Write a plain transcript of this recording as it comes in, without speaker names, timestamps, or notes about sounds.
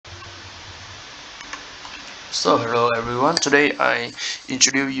So hello everyone, today I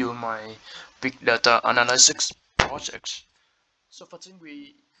introduce you my big data analytics project. So first thing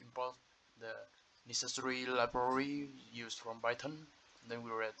we import the necessary library used from Python, then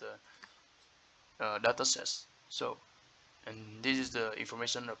we read the data sets. And this is the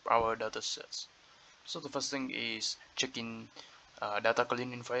information of our data sets. So the first thing is checking data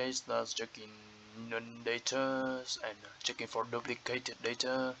cleaning phase, that's checking non-data and checking for duplicated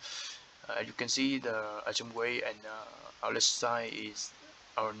data. You can see the item way and outlet size is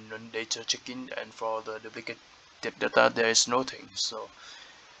our non-data checking, and for the duplicate data there is nothing. So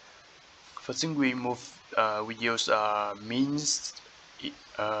first thing we use means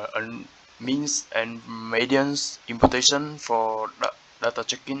and medians imputation for data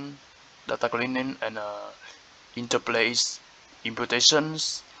checking, data cleaning, and interplace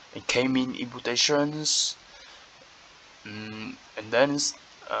imputations and k-mean imputations. And then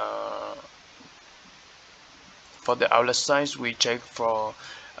uh, for the outlet size, we check for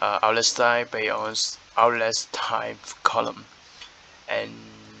outlet size based on outlet type column, and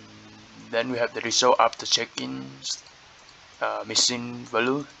then we have the result after checking missing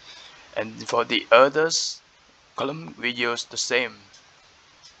value. And for the others column, we use the same,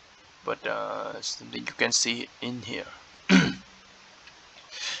 but something you can see in here.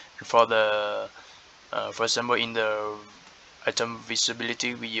 For the for example, in the item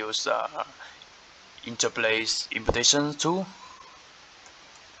visibility, we use interplace imputation tool.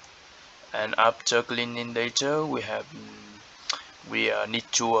 And after cleaning data, we need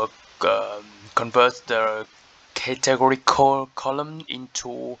to convert the categorical column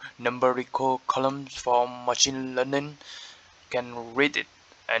into numerical columns for machine learning. Can read it,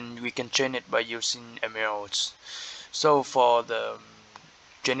 and we can train it by using MLs. So for the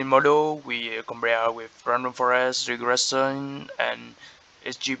training model, we compare with random forest regression and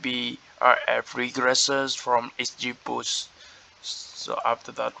SGBRF regressors from XGBoost. So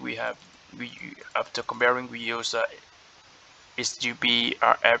after that, after comparing, we use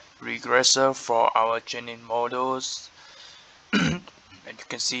SGBRF regressor for our training models. And you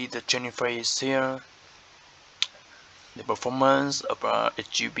can see the training phase here, the performance of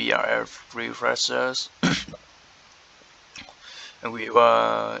SGBRF regressors. And we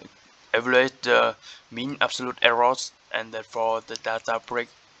evaluate the mean absolute errors, and for the data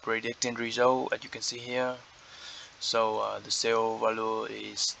predicting result, as you can see here. So the cell value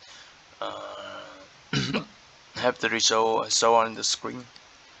is have the result shown on the screen,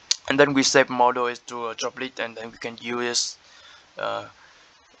 and then we save model is to a droplet, and then we can use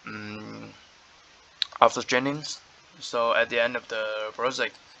after training. So at the end of the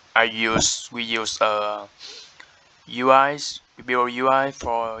project, we use UIs, we build UI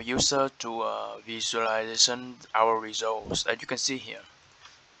for user to visualization our results, as you can see here.